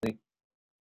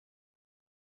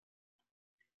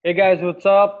Hey guys, what's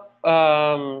up?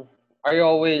 Are you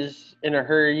always in a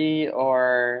hurry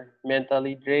or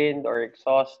mentally drained or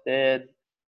exhausted?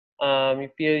 You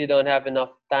feel you don't have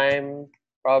enough time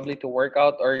probably to work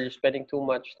out or you're spending too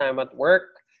much time at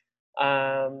work.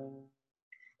 Um,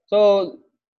 so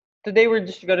today we're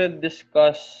just gonna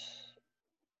discuss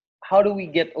how do we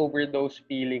get over those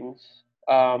feelings.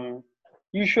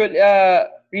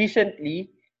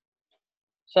 Recently,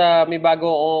 may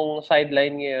bago akong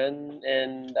sideline ngayon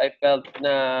and I felt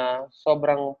na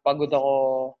sobrang pagod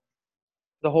ako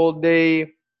the whole day.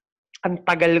 Ang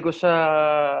tagal ko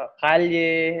sa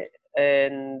kalye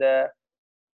and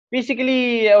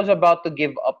basically I was about to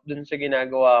give up dun sa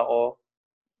ginagawa ko.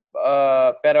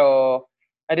 Pero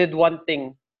I did one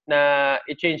thing na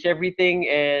it changed everything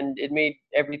and it made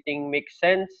everything make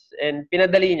sense and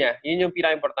pinadali niya. Yun yung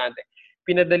pinaka-importante.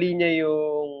 Pinadali niya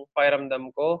yung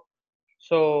pakiramdam ko.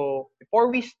 So,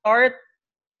 before we start,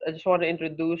 I just want to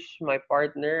introduce my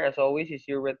partner. As always, Is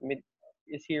here with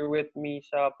me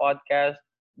sa podcast,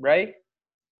 Bry.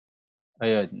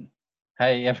 Ayun.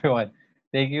 Hi everyone.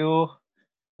 Thank you.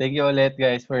 Thank you ulit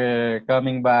guys for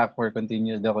coming back for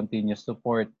continuous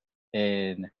support.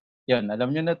 And yun,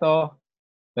 alam nyo na to,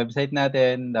 website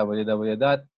natin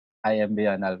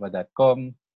www.imbeyondalpha.com,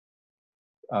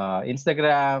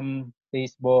 Instagram,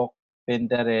 Facebook,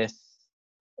 Pinterest,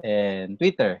 and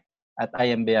Twitter at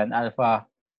imbeyondalpha.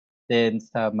 Then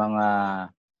sa mga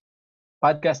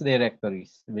podcast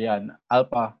directories, Beyond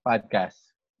Alpha Podcast,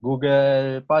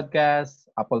 Google Podcast,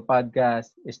 Apple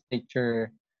Podcast,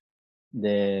 Stitcher,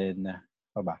 then,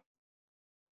 pa ba?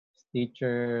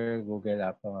 Stitcher, Google,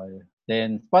 Apple,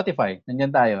 then Spotify. Nandiyan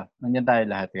tayo. Nandiyan tayo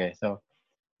lahat, guys. So,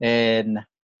 and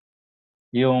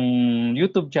yung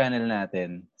YouTube channel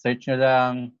natin, search nyo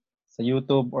lang sa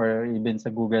YouTube or even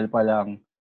sa Google pa lang,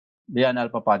 Beyond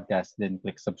Alpha Podcast. Then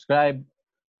click subscribe,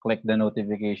 click the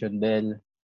notification bell,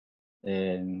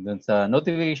 and dun sa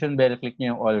notification bell, click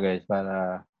nyo yung all, guys,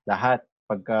 para lahat,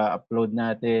 pagka-upload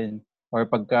natin, or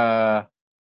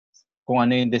kung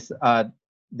ano yung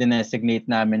dinesignate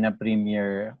namin na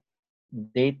premiere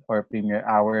date or premiere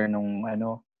hour nung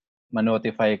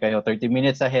ma-notify kayo 30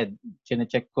 minutes ahead.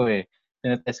 Chine-check ko eh.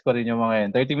 Tinetest ko rin yung mga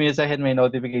yun. 30 minutes ahead may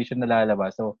notification na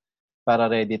lalabas. So, para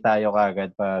ready tayo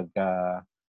kagad pag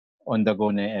on the go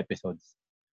na yung episodes.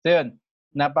 So, yun.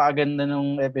 Napakaganda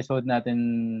nung episode natin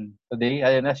today.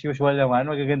 Ayun, as usual naman,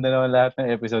 magaganda naman lahat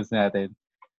ng episodes natin.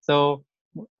 So,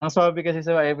 ang sabi kasi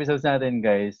sa episodes natin,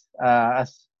 guys,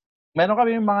 meron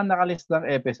kami yung mga nakalistang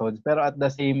episodes, pero at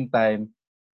the same time,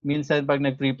 minsan pag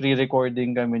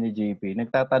nag-pre-recording kami ni JP,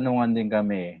 nagtatanungan din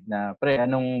kami na, pre,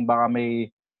 anong baka may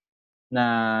na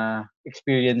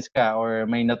experience ka or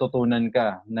may natutunan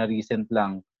ka na recent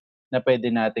lang na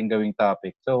pwede natin gawing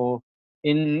topic. So,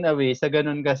 in a way, sa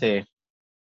ganun kasi,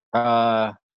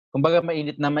 kumbaga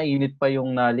mainit na mainit pa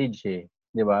yung knowledge eh.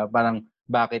 'Di ba? Parang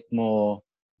bakit mo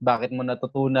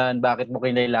natutunan, bakit mo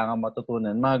kailangan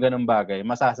matutunan, mga ganung bagay,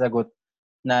 masasagot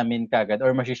namin kagad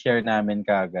or share namin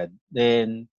kagad.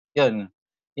 Then, yun,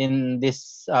 in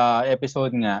this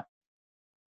episode nga,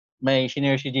 may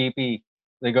shinare si JP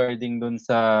regarding dun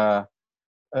sa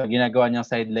ginagawa niyang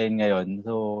sideline ngayon.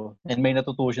 So, and may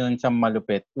natutunan siyang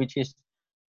malupit, which is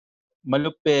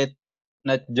malupit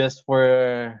not just for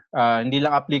hindi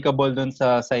lang applicable dun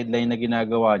sa sideline na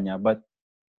ginagawa niya, but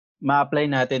ma-apply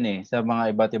natin eh sa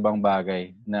mga iba't ibang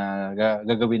bagay na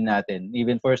gagawin natin,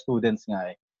 even for students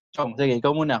nga eh. Chong, sige,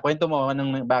 ikaw muna. Kwento mo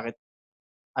anong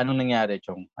nangyari,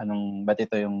 Chong? Ba't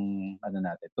ito yung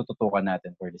natin, tututukan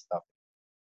natin for this topic?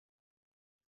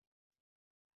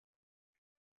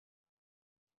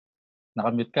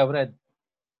 Nakamute ka, Brad.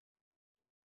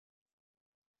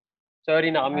 Sorry,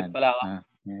 nakamute Yan. pala ako.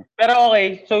 Yeah. Pero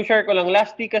okay, so share ko lang.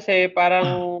 Last week kasi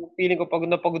parang feeling ko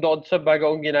pagod na pagod ako sa bago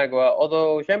kong ginagawa.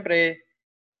 Although, syempre,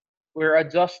 we're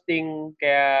adjusting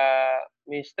kaya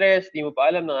may stress, di mo pa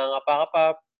alam, nangangapa ka pa.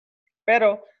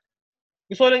 Pero,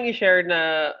 gusto ko lang i-share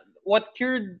na what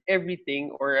cured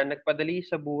everything or ang nagpadali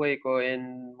sa buhay ko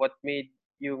and what made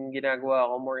yung ginagawa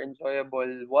ko more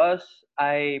enjoyable was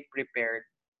I prepared.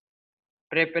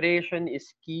 Preparation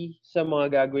is key sa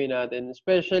mga gagawin natin,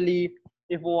 especially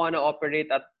if we want to operate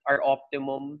at our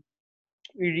optimum.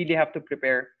 We really have to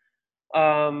prepare.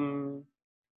 Um,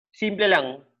 Simple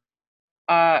lang.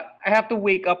 I have to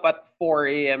wake up at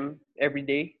 4 a.m. every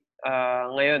day.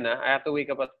 Ngayon, I have to wake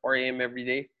up at 4 a.m. every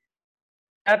day.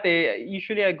 Dati,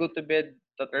 usually I go to bed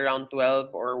at around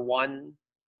 12 or 1.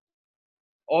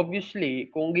 Obviously,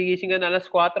 kung gigising ka na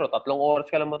alas 4, 3 oras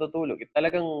ka lang matutulog,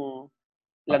 talagang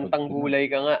Pagod lantang ka na. gulay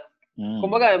ka nga. Mm.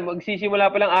 Kumbaga, magsisimula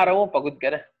pa lang araw mo, pagod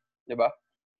ka na. 'Di ba?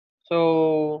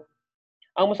 So,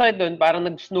 Ang masakit doon, parang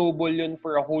nag-snowball yun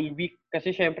for a whole week.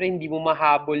 Kasi syempre, hindi mo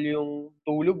mahabol yung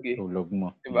tulog eh. Tulog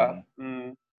mo. Diba?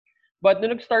 But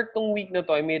nung nag-start tong week na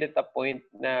to, I made it a point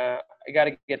na I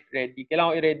gotta get ready.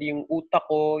 Kailangan ko i-ready yung utak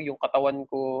ko, yung katawan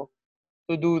ko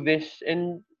to do this.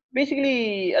 And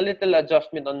basically, a little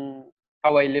adjustment on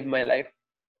how I live my life.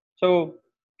 So,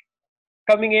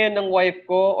 kami ngayon ng wife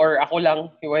ko, or ako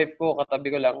lang, yung wife ko, katabi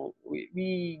ko lang,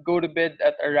 we go to bed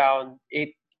at around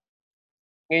 8.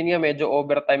 Ngayon nga, medyo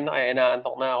overtime na kaya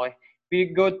inaantok na ako eh.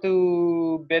 We go to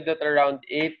bed at around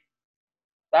 8.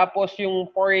 Tapos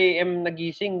yung 4 a.m.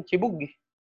 nagising, chibog eh.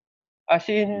 As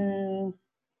in,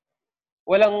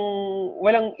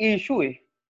 walang issue eh.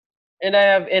 And I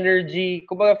have energy.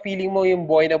 Kumbaga feeling mo yung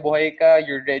buhay na buhay ka,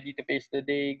 you're ready to face the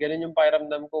day. Ganun yung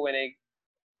pakiramdam ko when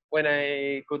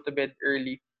I go to bed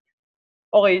early.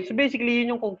 Okay, so basically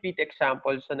yun yung concrete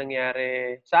example sa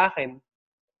nangyari sa akin.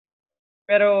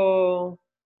 Pero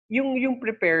yung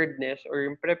preparedness or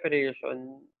yung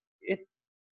preparation, it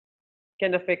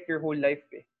can affect your whole life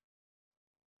eh.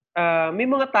 May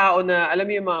mga tao na, alam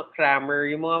mo yung mga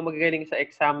crammer, yung mga magagaling sa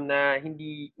exam na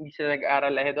hindi sila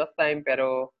nag-aral ahead of time,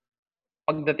 pero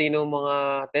pagdating ng mga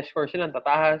test scores sila,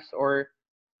 tatahas, or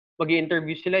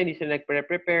mag-i-interview sila, hindi sila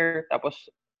nag-prepare, tapos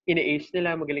ina-ace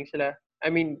nila, magaling sila. I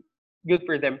mean, good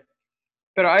for them.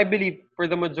 Pero I believe, for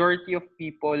the majority of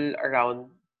people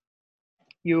around,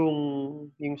 yung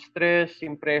stress,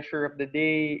 yung pressure of the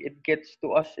day, it gets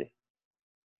to us eh.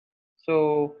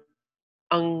 So,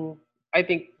 I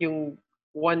think yung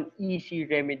one easy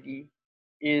remedy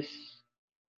is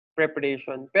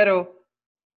preparation. Pero,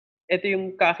 ito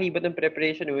yung kaakibat ng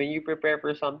preparation. When you prepare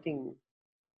for something,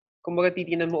 kumbaga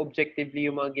titingnan mo objectively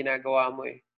yung mga ginagawa mo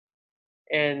eh.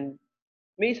 And,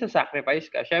 may sacrifice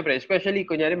ka. Siyempre, especially,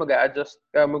 kunyari mag-a-adjust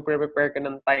ka, mag-prepare ka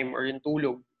ng time or yung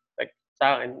tulog. Like,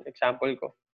 sa akin, example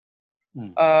ko.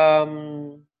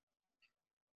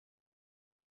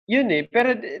 Yun eh.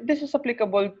 Pero this is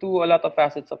applicable to a lot of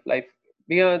facets of life.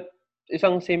 Bigyan,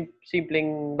 isang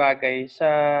simpleng bagay sa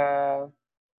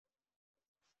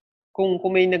kung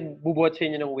may nagbubuhat sa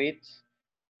inyo ng weights,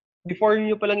 before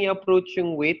nyo palang i-approach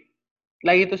yung weight,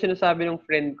 lagi ito sinasabi ng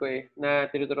friend ko eh, na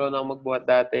tinuturuan ako magbuhat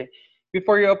dati.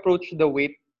 Before you approach the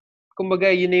weight, kumbaga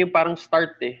yun na yung parang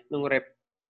start eh, ng rep.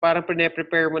 Parang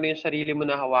prepare mo na yung sarili mo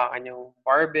na hawakan yung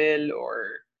barbell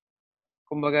or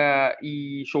kumbaga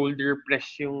i-shoulder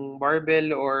press yung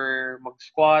barbell or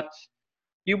mag-squats.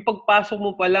 Yung pagpasok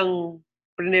mo pa lang,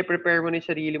 prepare mo na yung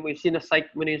sarili mo, sinasite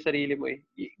mo na yung sarili mo eh.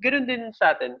 Ganun din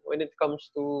sa atin when it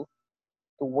comes to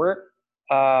work.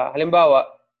 Halimbawa,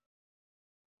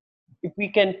 if we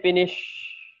can finish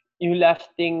yung last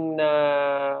thing na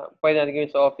pwede natin gawin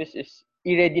sa office is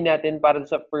i-ready natin para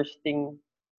sa first thing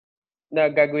na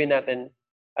gagawin natin.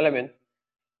 Alam mo yun?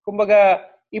 Kumbaga,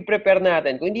 i-prepare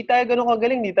natin. Kung hindi tayo ganun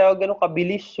kagaling, hindi tayo ganun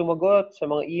kabilis sumagot sa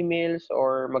mga emails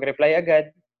or mag-reply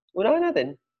agad, unahan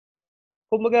natin.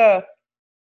 Kumbaga,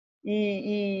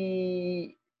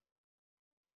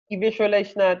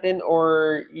 i-visualize natin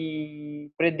or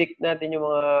i-predict natin yung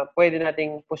mga pwede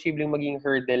nating posibleng maging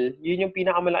hurdle. Yun yung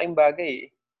pinakamalaking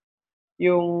bagay eh.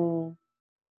 Yung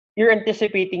you're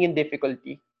anticipating in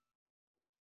difficulty.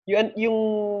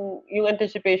 Yung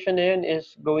anticipation na yun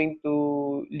is going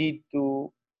to lead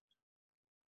to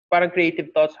parang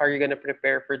creative thoughts how you're gonna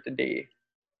prepare for today.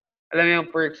 Alam mo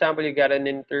yung, for example, you got an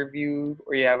interview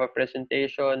or you have a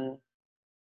presentation.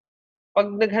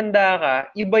 Pag naghanda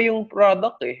ka, iba yung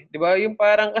product eh. Di ba? Yung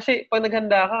parang, kasi pag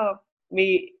naghanda ka,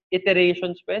 may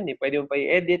iterations pa yan eh. Pwede mo pa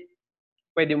i-edit,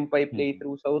 pwede mo pa i-play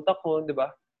through sa utak mo, di ba?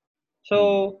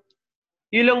 So,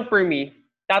 yun lang for me.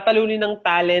 Tatalunin ng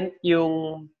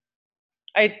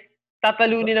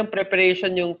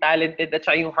preparation yung talented at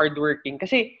saka yung hardworking.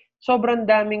 Kasi sobrang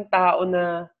daming tao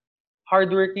na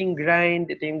hardworking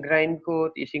grind, ito yung grind ko,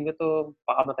 tiisin ko to,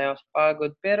 pakamatay ako sa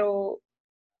pagod. Pero,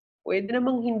 pwede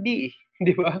namang hindi eh.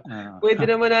 Di ba? Pwede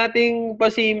naman nating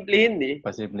pasimplehin eh.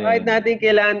 Bakit natin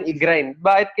kailangan i-grind?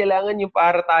 Bakit kailangan yung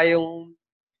para tayong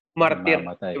martir?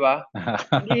 Di ba?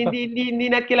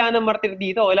 hindi natin kailangan ng martir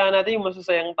dito. Kailangan natin yung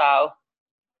masasayang tao.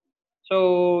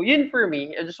 So, yun for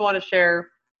me. I just want to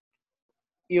share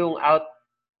yung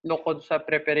outlook ko sa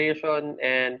preparation,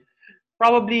 and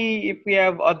probably if we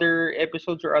have other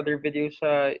episodes or other videos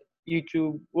sa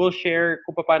YouTube, we'll share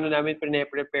kung paano namin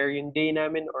prepare yung day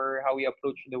namin or how we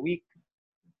approach the week.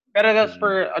 Pero that's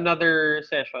for another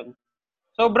session.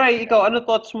 So, Bri, ikaw, ano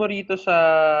thoughts mo rito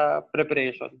sa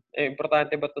preparation?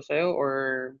 Importante ba to sa'yo?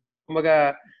 Or,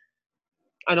 kumaga,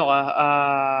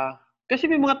 kasi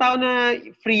may mga tao na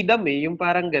freedom eh, yung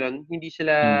parang ganun. Hindi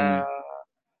sila,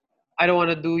 I don't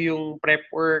wanna do yung prep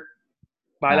work.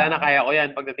 Bahala na, kaya ko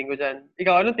yan pagdating ko dyan.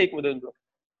 Ikaw, anong take mo dun, bro?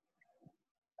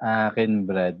 Akin,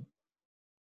 Brad,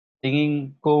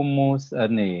 tingin ko most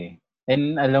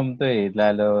and alam to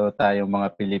lalo tayong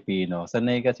mga Pilipino,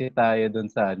 sanay kasi tayo dun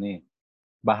sa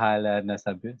bahala na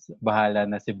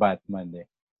si Batman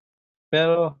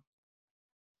Pero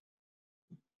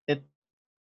it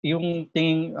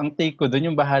ang take ko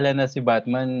dun yung bahala na si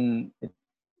Batman,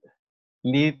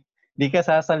 hindi hindi ka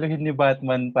sasaluhin ni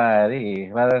Batman pare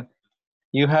Parang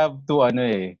you have to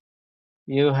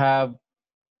you have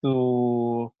to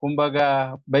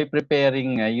kumbaga by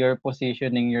preparing you're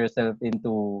positioning yourself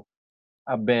into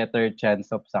a better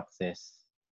chance of success,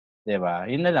 'di ba?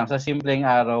 Yun na lang sa simpleng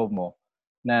araw mo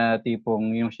na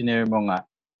tipong yung shinare mo nga,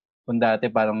 kung dati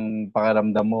parang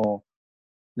pakiramdam mo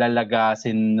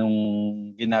lalagasin nung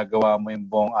ginagawa mo yung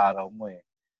buong araw mo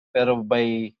Pero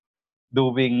by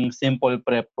doing simple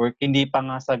prep work, hindi pa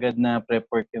nga sagad na prep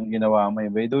work yung ginawa mo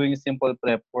by doing simple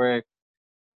prep work,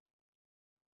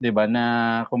 'di ba, na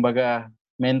kumbaga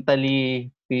mentally,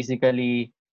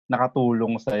 physically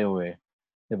nakatulong sa'yo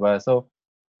 'di ba? So,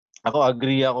 ako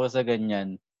agree ako sa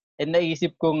ganyan. And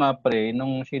naisip ko nga pre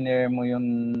nung shinare mo yung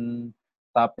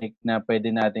topic na puwede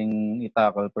nating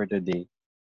i-tackle for today,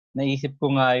 naisip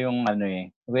ko nga yung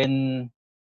when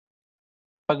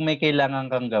 'pag may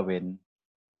kailangan kang gawin,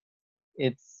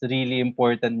 it's really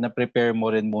important na prepare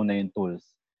mo rin muna yung tools.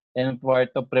 And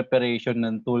part of preparation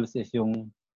ng tools is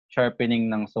yung sharpening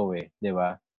ng saw 'di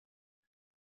ba?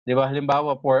 'Di ba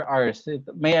halimbawa 4 hours,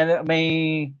 may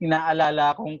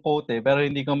inaalala akong quote pero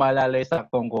hindi ko maalala yung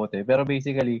saktong quote Pero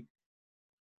basically,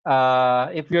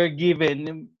 if you're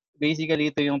given basically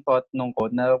ito yung thought nung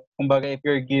quote na kumbaga if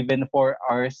you're given 4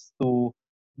 hours to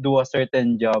do a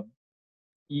certain job,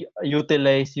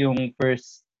 utilize yung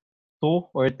first 2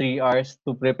 or 3 hours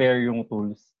to prepare yung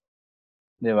tools,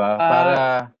 'di ba? Para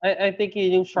I think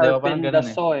yun yung 'di ba parang sharpen the gano'n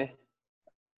saw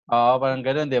Oo, parang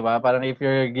gano'n 'di ba? Parang if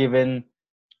you're given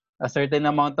a certain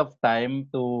amount of time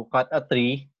to cut a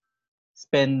tree,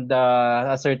 spend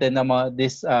a certain amount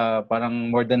parang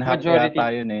more than half Majority.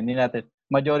 yata yun hindi natin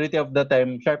majority of the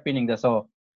time sharpening the saw,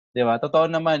 'di ba? Totoo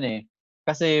naman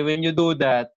Kasi when you do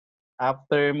that,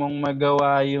 after mong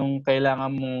magawa yung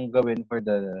kailangan mong gawin for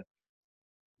the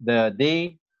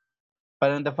day,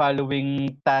 parang the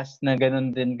following task na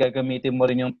gano'n din gagamitin mo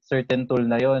rin yung certain tool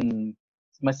na yun,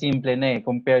 mas simple na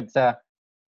compared sa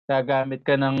gagamit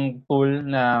ka ng tool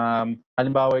na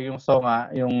halimbawa yung saw nga,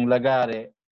 yung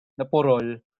lagare na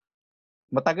purol,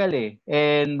 matagal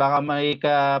and baka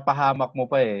maikapahamak mo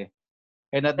pa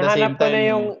And at the same Nahanap ko na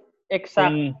yung time,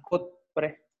 exact kung quote, pre.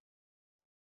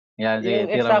 yan sige, Yung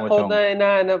tira exact mo quote Chong. na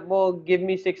hinahanap mo, give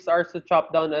me 6 hours to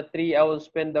chop down a tree, I will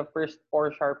spend the first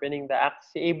 4 sharpening the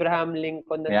axe. Si Abraham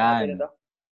Lincoln nagsabi Yan, nito.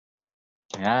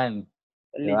 yan.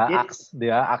 'Di ba? Legit. Axe, 'di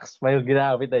ba? Axe pa yung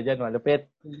ginamit na diyan, malupit.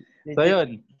 So Legit. yun.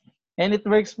 And it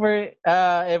works for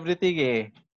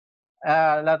everything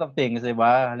a lot of things, 'di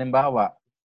ba? Halimbawa,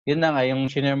 yun na nga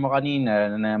yung shinare mo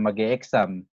kanina na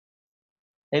mag-e-exam.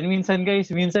 And minsan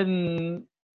guys,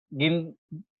 gin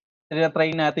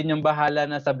tina-try natin yung bahala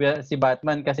na si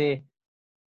Batman kasi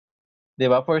 'di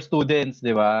ba, for students,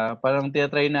 'di ba? Parang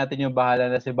tina-try natin yung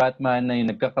bahala na si Batman na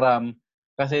yung nagka-cram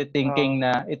kasi thinking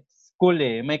na it's cool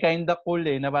may kinda cool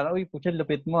na parang, "Uy, putya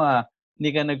lupit mo hindi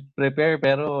ka nag-prepare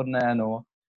pero na ano."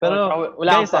 Tsaka Pero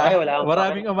wala kang guys pake, wala kang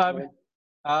pake.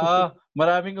 oo,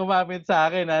 maraming umamit sa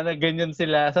akin na ganyan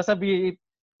sila.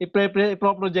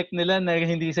 Ipro-project nila na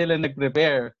hindi sila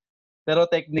nag-prepare. Pero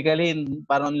technically,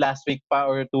 parang last week pa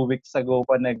or 2 weeks ago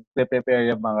pa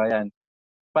nagpe-prepare yung mga yan.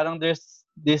 Parang there's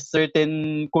this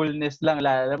certain coolness lang,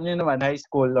 alam niyo naman, high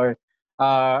school or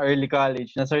early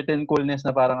college, na certain coolness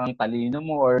na parang ang talino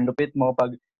mo or lupit mo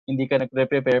pag hindi ka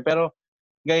nagpre-prepare. Pero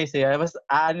guys,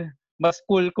 mas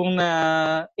cool kung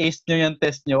na-ace nyo yung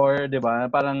test nyo or 'di ba,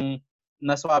 parang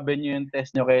naswabe nyo yung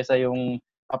test nyo kaysa yung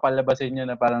papalabasin nyo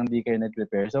na parang hindi kayo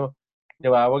nag-prepare. So, 'di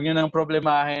ba, wag nyo nang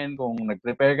problemahin kung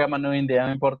nag-prepare ka man o hindi.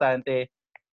 Ang importante,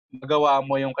 magawa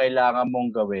mo yung kailangan mong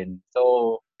gawin.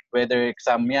 So, whether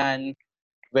exam yan,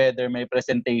 whether may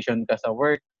presentation ka sa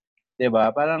work, 'di ba?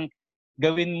 Parang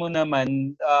gawin mo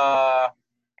naman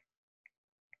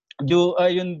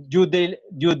yung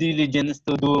due diligence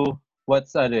to do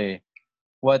what's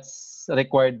what's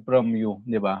required from you,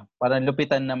 'di ba? Parang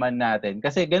lupitan naman natin.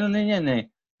 Kasi gano'n na 'yan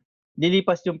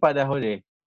lilipas yung panahon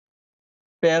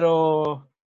Pero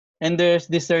and there's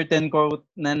this certain quote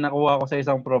na nakuha ko sa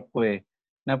isang prof ko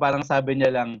na parang sabi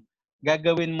niya lang,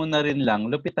 "Gagawin mo na rin lang,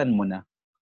 lupitan mo na."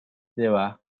 'Di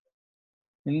ba?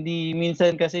 Hindi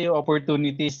minsan kasi yung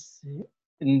opportunities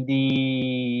hindi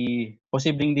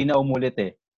posibleng di na umulit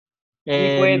Hindi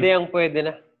pwede And ang pwede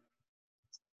na.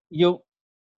 yung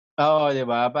oo, 'di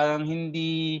ba? Parang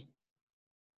hindi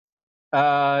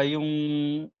yung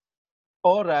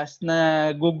oras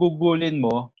na gugugulin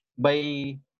mo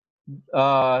by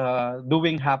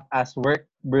doing half-ass work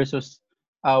versus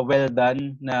well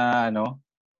done na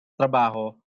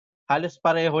trabaho, halos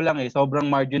pareho lang eh. Sobrang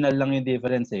marginal lang yung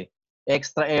difference eh.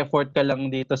 Extra effort ka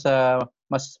lang dito sa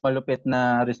mas malupit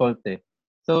na result eh.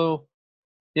 So,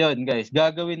 yun guys,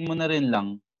 gagawin mo na rin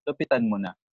lang, lupitan mo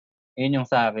na. Yun yung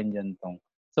sa akin dyan, Tong.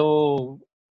 So,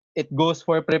 it goes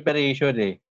for preparation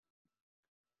eh.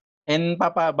 And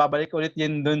babalik ulit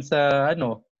yun dun sa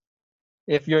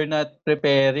if you're not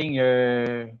preparing,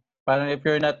 parang if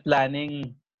you're not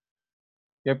planning,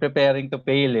 you're preparing to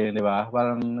fail eh, di ba?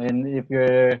 Parang, and if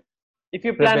you're If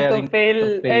you plan to preparing to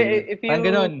fail, fail, if parang you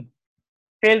ganun.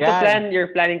 fail to Yan, plan,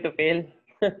 you're planning to fail.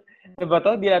 Diba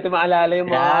to? Di natin maalala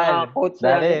yung mga yan. quotes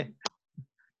Dali,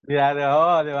 natin. di natin,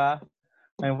 di ba?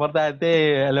 Ang importante,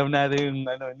 alam natin yung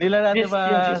hindi lang natin Gist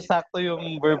yung gist. sakto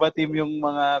yung verbatim yung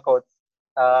mga quotes.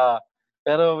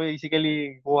 Pero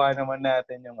basically, kuha naman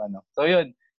natin yung So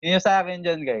yun yung sa akin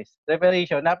dyan guys.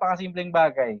 Preparation, napakasimpleng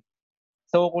bagay.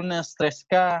 So kung na-stress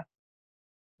ka,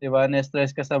 di ba,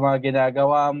 na-stress ka sa mga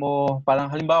ginagawa mo, parang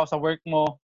halimbawa sa work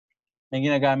mo, may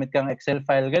ginagamit kang Excel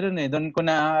file, ganun eh. Doon ko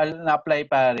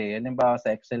na-apply pare, halimbawa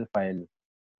sa Excel file,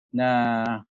 na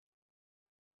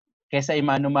kesa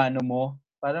imano-mano mo,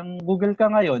 parang Google ka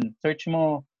ngayon, search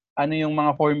mo ano yung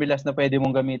mga formulas na pwede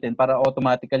mong gamitin para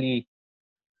automatically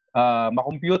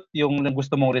ma-compute yung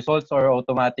gusto mong results or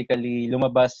automatically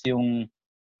lumabas yung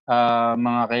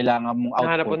mga kailangan mong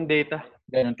Nahanap output. ng data.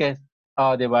 Ganun.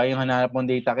 Di ba? Yung hanap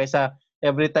mong data. Kaysa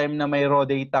every time na may raw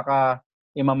data ka,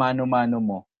 imamano-mano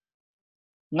mo.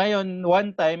 Ngayon,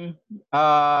 one time,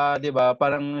 di ba,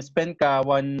 parang spend ka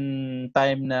one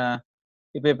time na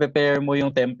i-prepare mo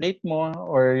yung template mo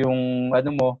or yung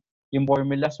yung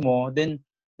formulas mo, then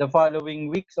the following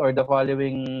weeks or the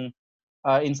following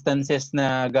instances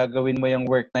na gagawin mo yung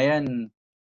work na yan,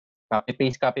 copy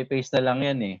paste na lang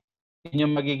yan eh. Yun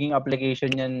yung magiging application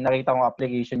yan, nakita ko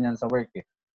application yan sa work eh.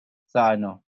 Sa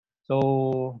So,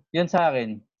 yun sa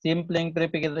akin. Simpleng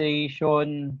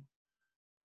preparation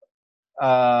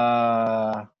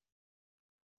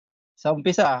sa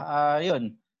umpisa,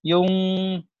 yun. Yung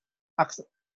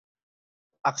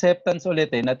acceptance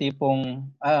ulit eh, na tipong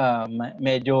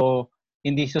medyo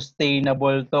hindi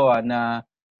sustainable to na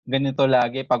ganito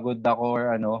lagi pagod ako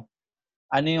or ano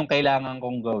yung kailangan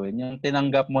kong gawin. Yung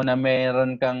tinanggap mo na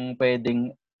meron kang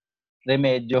pwedeng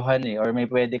remedyohan eh, or may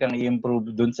pwede kang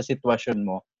i-improve dun sa sitwasyon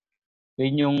mo.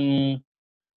 Yun yung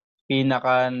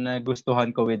pinaka nagustuhan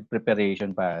ko with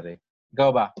preparation, pare. Ikaw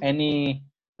ba? May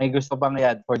gusto bang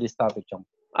i-add for this topic, Chong?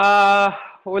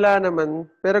 Wala naman.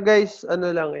 Pero guys,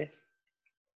 ano lang eh.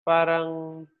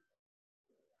 Parang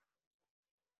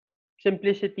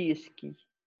simplicity is key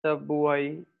sa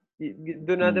buhay.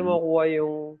 Doon natin makukuha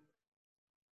yung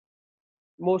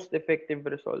most effective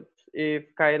results.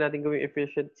 If kaya natin gawing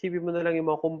efficient, sipin mo na lang yung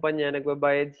mga kumpanya,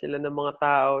 nagbabayad sila ng mga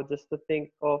tao just to think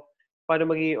of paano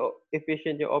maging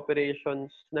efficient yung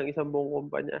operations ng isang buong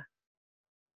kumpanya.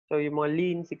 So, yung mga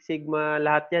Lean, Six Sigma,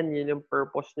 lahat yan, yun yung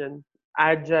purpose niyan.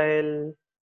 Agile.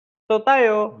 So,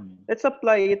 tayo, let's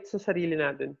apply it sa sarili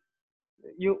natin.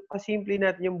 Yung kasimple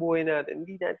natin yung buhay natin,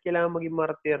 hindi natin kailangan maging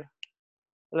martir.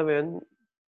 Alam mo yun?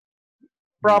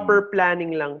 Proper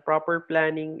planning lang. Proper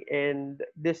planning and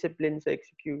discipline sa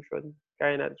execution.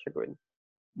 Kaya natin siya gawin.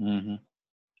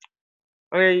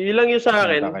 Okay, yun lang yung sa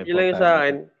akin. Yun lang yung sa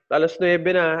akin. Alas 9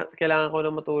 na, kailangan ko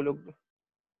na matulog.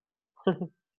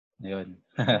 Yun.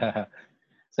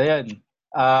 So yun.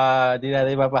 Di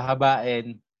natin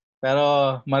mapahabain.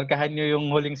 Pero markahan nyo yung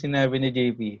huling sinabi ni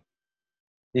JP.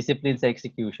 Discipline sa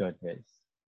execution, guys.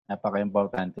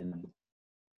 Napaka-importante lang.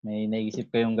 May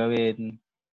naisip kayong gawin,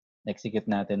 execute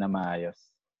natin na maayos.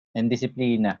 And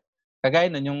disiplina. Kagaya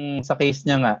nun, yung sa case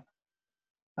niya nga,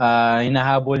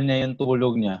 hinahabol niya yung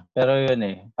tulog niya. Pero yun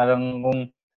eh, parang kung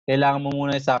kailangan mo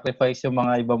muna i-sacrifice yung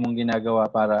mga iba mong ginagawa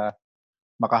para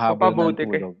makahabol ng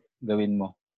tulog, gawin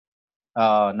mo.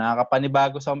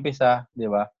 Nakakapanibago sa umpisa, di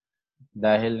ba?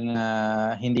 Dahil nga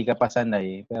hindi ka pa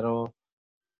sanay. Pero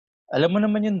alam mo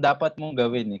naman yun dapat mong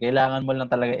gawin eh. Kailangan mo lang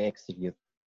talaga i-execute.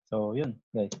 So, yun,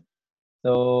 guys.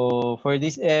 So, for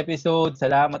this episode,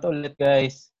 salamat ulit,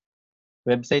 guys.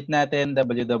 Website natin,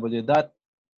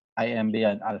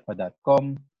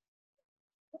 www.imbeyondalpha.com.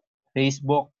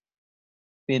 Facebook,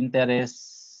 Pinterest,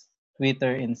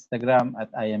 Twitter, Instagram at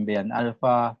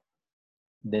imbeyondalpha.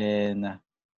 Then,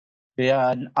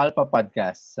 Beyond Alpha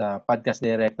Podcast, podcast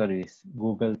directories,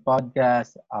 Google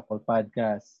Podcast, Apple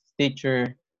Podcast,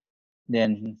 Stitcher,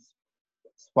 then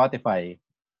Spotify.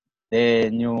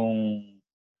 Then, yung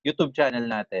YouTube channel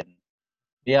natin,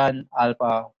 Beyond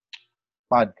Alpha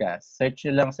Podcast. Search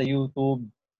nyo lang sa YouTube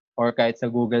or kahit sa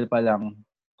Google pa lang.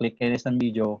 Click kayo sa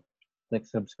video, click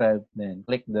subscribe, then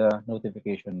click the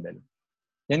notification bell.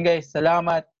 Yun guys,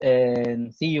 salamat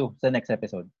and see you sa next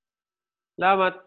episode. Salamat.